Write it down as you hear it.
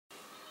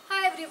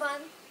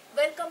everyone,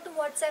 welcome to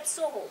WhatsApp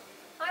SOHO.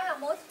 Hi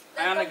Amod,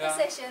 welcome to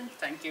session.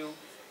 Thank you.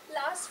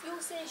 Last few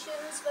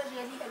sessions were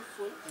really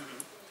helpful.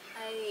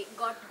 I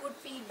got good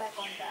feedback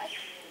on that.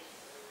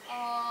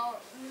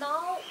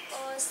 Now,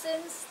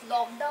 since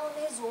lockdown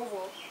is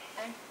over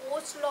and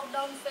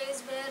post-lockdown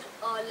phase where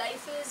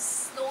life is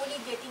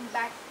slowly getting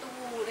back to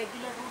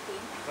regular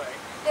routine, Right.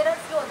 there are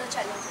few other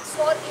challenges.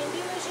 For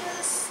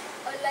individuals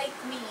like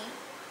me,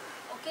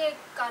 okay,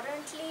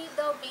 currently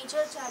the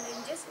major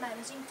challenge is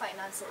managing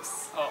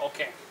finances. Oh,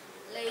 okay.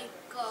 Like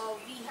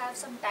we have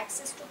some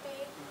taxes to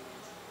pay,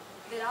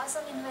 there are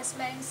some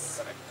investments,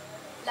 Correct.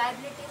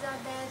 liabilities are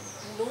there,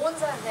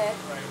 loans are there.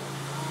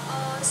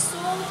 Right. So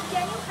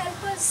can you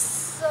help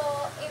us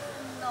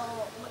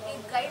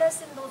guide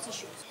us in those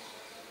issues?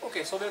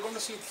 Okay, so we're going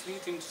to see three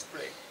things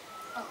today.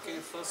 Okay.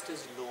 First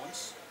is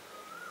loans,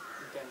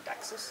 then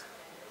taxes,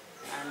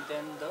 and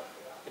then the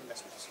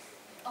investments.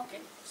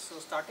 Okay. So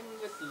starting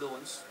with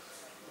loans,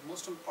 the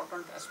most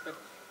important aspect,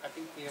 I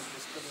think we have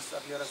discussed this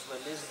earlier as well,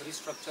 is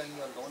restructuring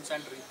your loans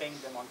and repaying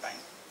them on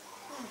time.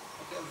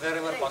 Okay,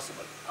 wherever Right.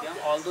 possible. Yeah,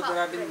 Okay. although there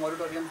have been Right.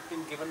 moratoriums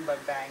been given by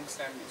banks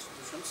and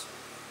institutions,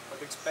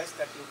 but it's best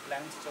that you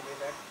plan in such a way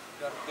that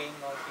you are paying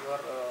out your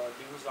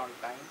dues on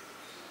time,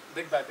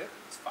 bit by bit.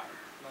 It's fine,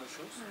 no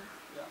issues.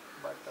 Yeah,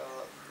 but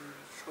we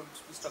should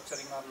be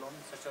structuring our loan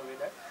in such a way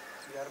that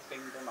we are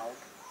paying them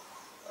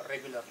out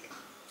regularly.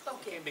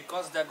 Okay.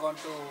 Because they're going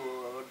to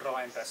draw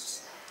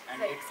interests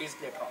and Right. late fees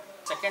later on.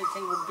 Second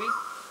thing would be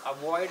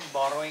avoid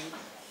borrowing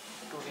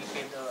to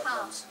repay the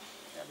loans.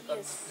 Yeah,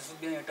 because Yes. this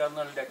would be an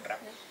eternal debt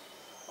trap.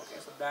 Okay,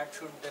 so that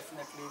should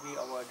definitely be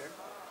avoided.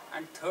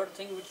 And third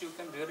thing which you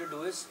can really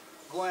do is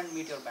go and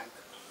meet your bank.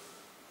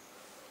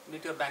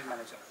 Meet your bank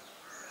manager.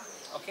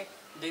 Okay,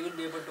 they will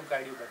be able to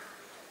guide you better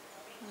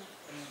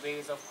in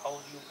ways of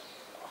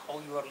how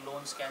your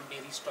loans can be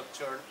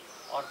restructured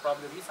or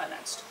probably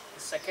refinanced.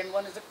 The second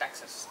one is the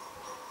taxes.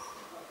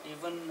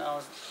 Even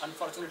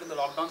unfortunately the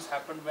lockdowns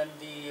happened when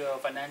the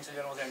financial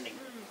year was ending.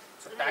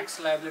 So tax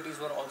liabilities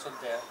were also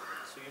there.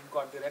 So you've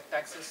got direct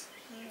taxes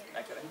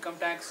like your income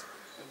tax,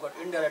 you've got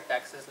indirect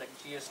taxes like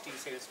GST,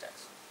 sales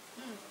tax.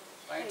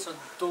 Right? So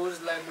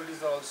those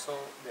liabilities are also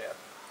there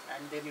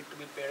and they need to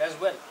be paid as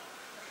well.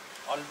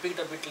 Albeit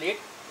a bit late,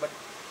 but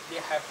they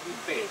have to be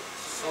paid.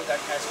 So that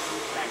has to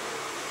be planned.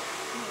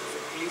 So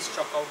please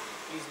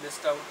please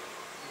list out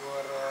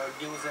your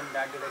dues in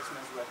that direction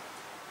as well.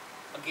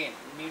 Again,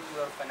 meet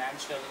your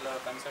financial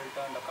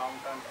consultant,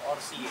 accountant or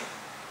CA.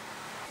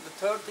 The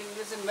third thing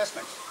is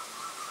investments.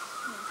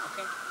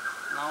 Okay.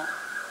 Now,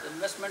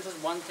 investments is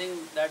one thing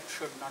that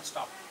should not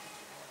stop.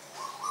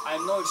 I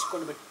know it's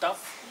going to be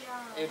tough.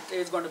 Yeah. It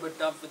is going to be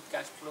tough with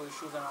cash flow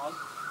issues and all,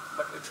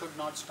 but it should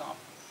not stop.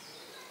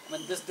 I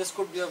mean, this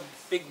could be a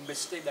big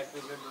mistake that we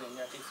are doing.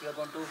 That if we are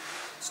going to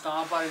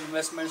stop our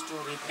investments to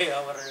repay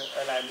our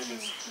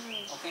liabilities,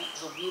 okay.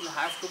 So we will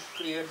have to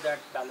create that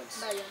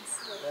balance. Balance.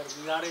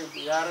 Right.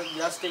 Where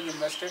we are staying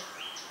invested,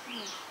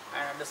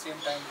 and at the same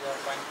time we are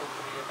trying to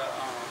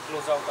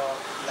close out our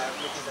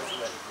liabilities as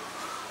well.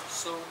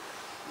 So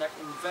that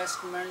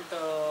investment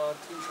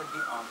thing should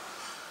be on.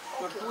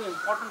 Now, Okay. two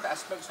important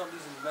aspects of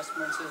these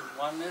investments is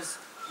one is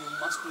you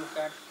must look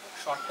at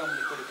short-term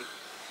liquidity.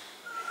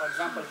 For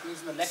example, it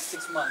means in the next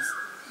 6 months,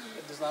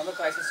 if there's another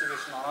crisis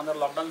situation or another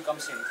lockdown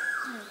comes in,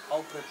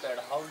 how prepared,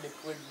 how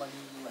liquid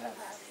money you have,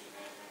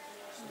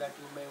 so that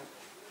you may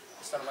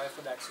survive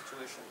for that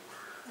situation,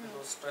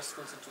 those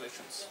stressful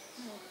situations.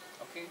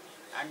 Okay,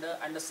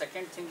 and the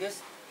second thing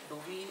is, do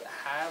we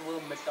have a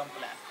midterm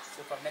plan?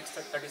 So for next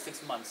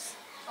 36 months,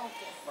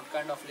 Okay. what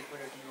kind of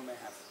liquidity you may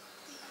have.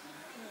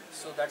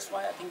 So that's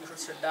why I think you should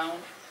sit down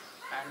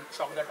and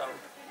chalk that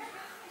out.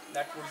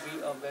 That would be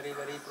a very,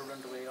 very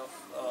prudent way of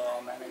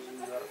managing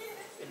your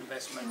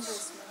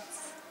investments.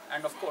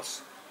 And of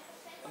course,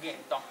 again,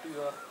 talk to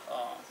your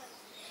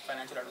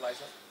financial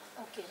advisor,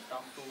 Okay.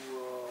 talk to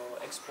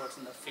experts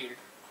in the field,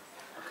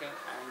 okay,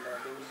 and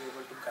they will be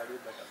able to guide you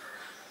better.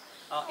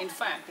 In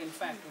fact,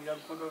 we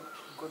are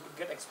going to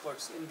get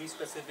experts in these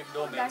specific That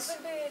domains.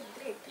 will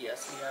be great.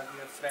 Yes, we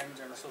have friends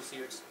and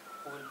associates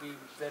who will be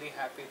very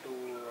happy to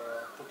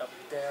put up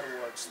their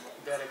words,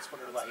 their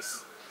expert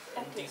advice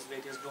in Okay. these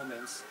various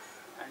domains,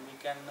 and we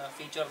can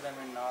feature them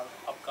in our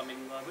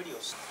upcoming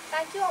videos.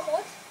 Thank you,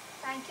 Amod.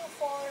 Thank you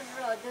for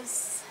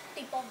this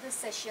tip of this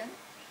session.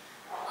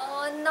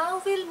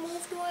 Now we'll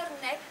move to our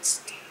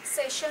next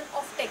session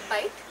of Tech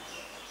Byte.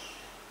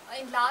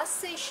 In last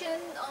session,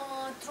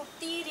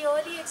 Trupti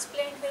really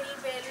explained very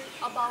well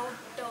about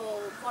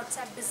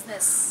WhatsApp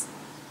business.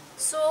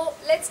 So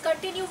let's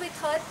continue with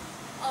her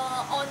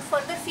on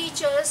further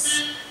features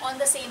on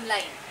the same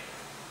line.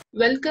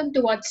 Welcome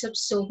to WhatsApp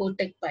SOHO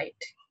Tech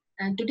Byte.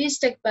 And today's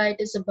Tech Byte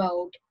is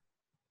about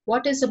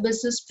what is a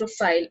business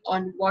profile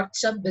on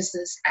WhatsApp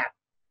business app.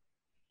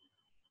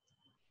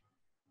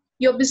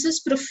 Your business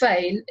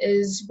profile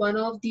is one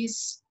of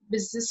these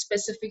business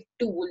specific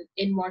tool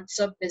in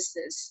WhatsApp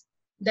business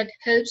that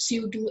helps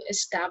you to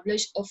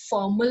establish a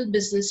formal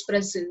business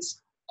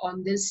presence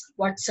on this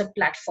WhatsApp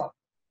platform.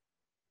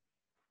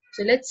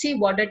 So let's see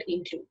what it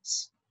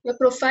includes. Your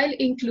profile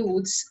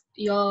includes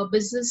your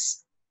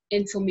business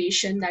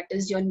information, that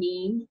is your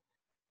name,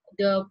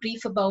 the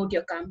brief about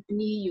your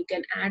company. You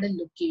can add a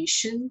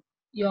location,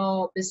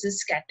 your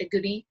business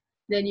category,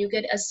 then you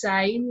can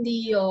assign the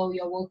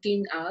your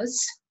working hours.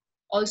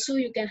 Also,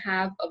 you can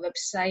have a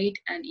website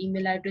and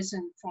email address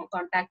and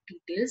contact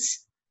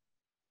details.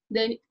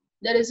 Then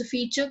there is a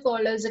feature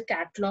called as a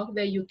catalog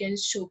where you can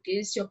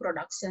showcase your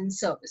products and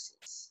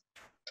services.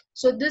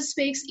 So this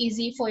makes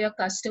easy for your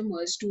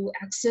customers to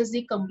access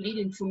the complete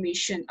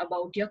information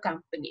about your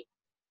company.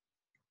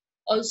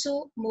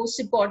 Also, most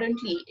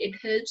importantly, it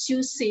helps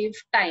you save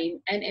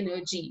time and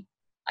energy,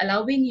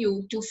 allowing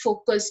you to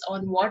focus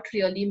on what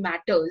really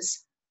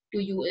matters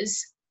to you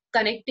is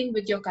connecting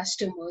with your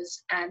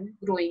customers and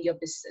growing your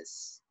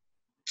business.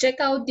 Check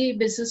out the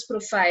business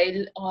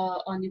profile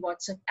on the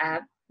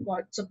WhatsApp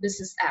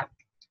business app.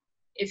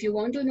 If you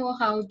want to know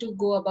how to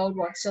go about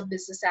WhatsApp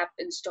business app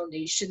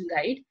installation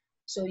guide,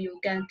 so you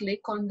can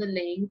click on the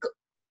link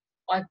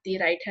at the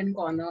right hand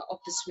corner of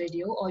this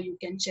video, or you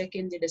can check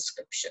in the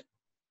description.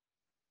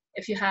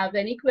 If you have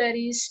any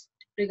queries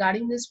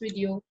regarding this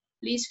video,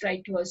 please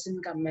write to us in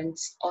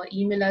comments or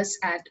email us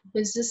at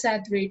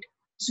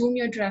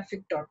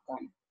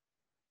business@zoomyourtraffic.com.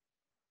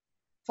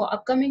 For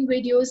upcoming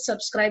videos,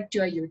 subscribe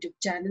to our YouTube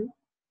channel.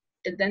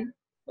 Till then,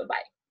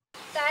 bye-bye.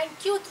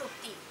 Thank you,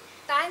 Trupti.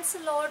 Thanks a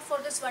lot for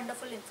this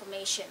wonderful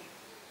information.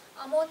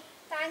 Amod,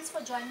 thanks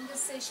for joining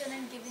this session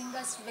and giving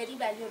us very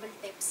valuable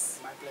tips.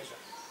 My pleasure.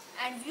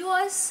 And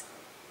viewers,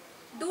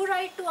 do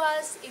write to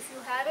us if you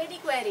have any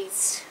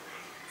queries.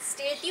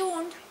 Stay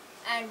tuned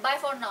and bye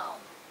for now.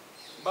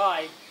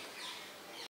 Bye.